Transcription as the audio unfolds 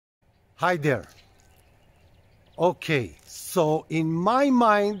Hi there. Okay, so in my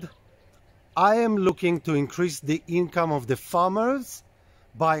mind, I am looking to increase the income of the farmers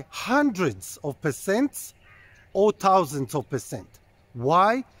by hundreds of percent or thousands of percent.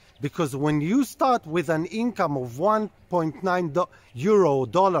 Why? Because when you start with an income of 1.9 euro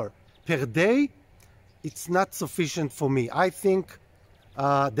dollar per day, it's not sufficient for me. I think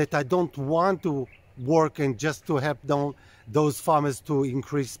that I don't want to work and just to help those farmers to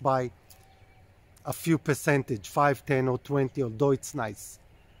increase by a few percentage, 5, 10 or 20, although it's nice.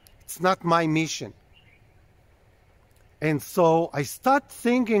 It's not my mission. And so I start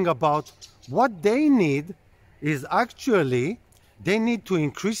thinking about what they need is actually they need to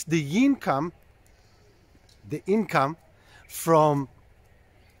increase the income from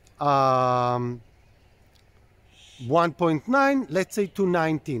 1.9, let's say, to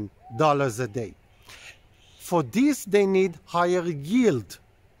 $19 a day. For this, they need higher yield.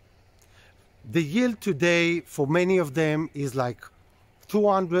 The yield today for many of them is like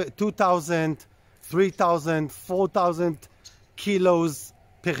 2,000, 3,000, 4,000 kilos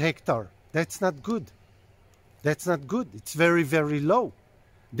per hectare. That's not good. That's not good. It's very, very low.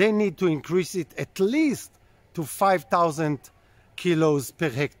 They need to increase it at least to 5,000 kilos per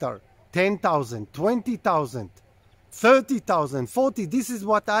hectare, 10,000, 20,000, 30,000, 40. This is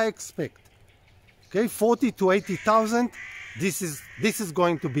what I expect. Okay, 40 to 80,000. This is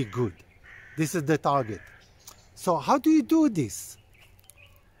going to be good. This is the target. So how do you do this?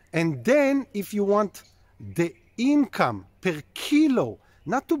 And then if you want the income per kilo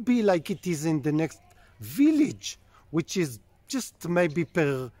not to be like it is in the next village, which is just maybe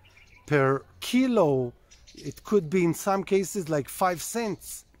per kilo, it could be in some cases like 5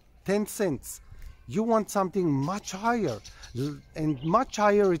 cents, 10 cents. You want something much higher, and much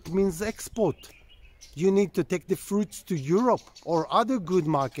higher it means export. You need to take the fruits to Europe or other good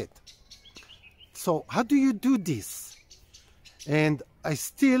market. So how do you do this? And I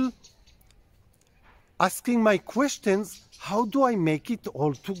still asking my questions, how do I make it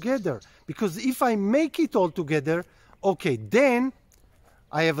all together? Because if I make it all together, okay, then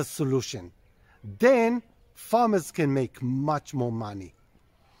I have a solution. Then farmers can make much more money.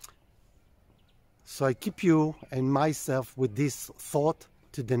 So I keep you and myself with this thought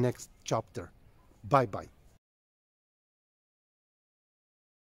to the next chapter. Bye-bye.